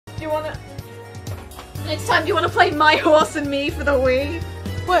Do you wanna... Next time, do you wanna play My Horse and Me for the Wii?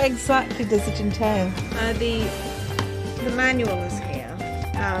 What exactly does it entail? The manual is here.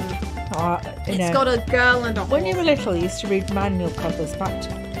 It's got a girl and a horse. When you were little, you used to read manual covers back to...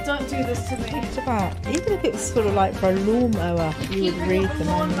 Don't do this to me. It's about, even if it was sort of like for a lawnmower, you would read the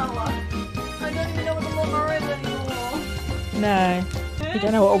manual. I don't even know what the lawnmower is anymore. No, you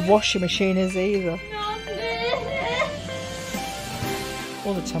don't know what a washing machine is either.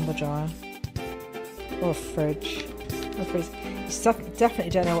 Or the tumble dryer. Or a fridge. You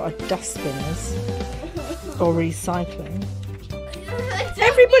definitely don't know what a dustbin is. Or recycling.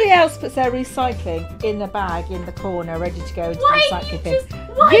 Everybody else puts their recycling in the bag in the corner, ready to go into the recycling bin.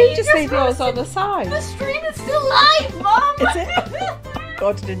 You just leave yours on the side. The stream is still live, Mum! Is it?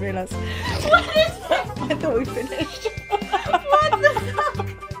 God, I didn't realise. What is it? I thought we finished. What the fuck?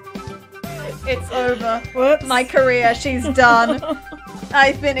 It's over. Whoops. My career, she's done.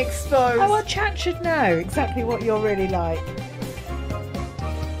 I've been exposed. Our chat should know exactly what you're really like.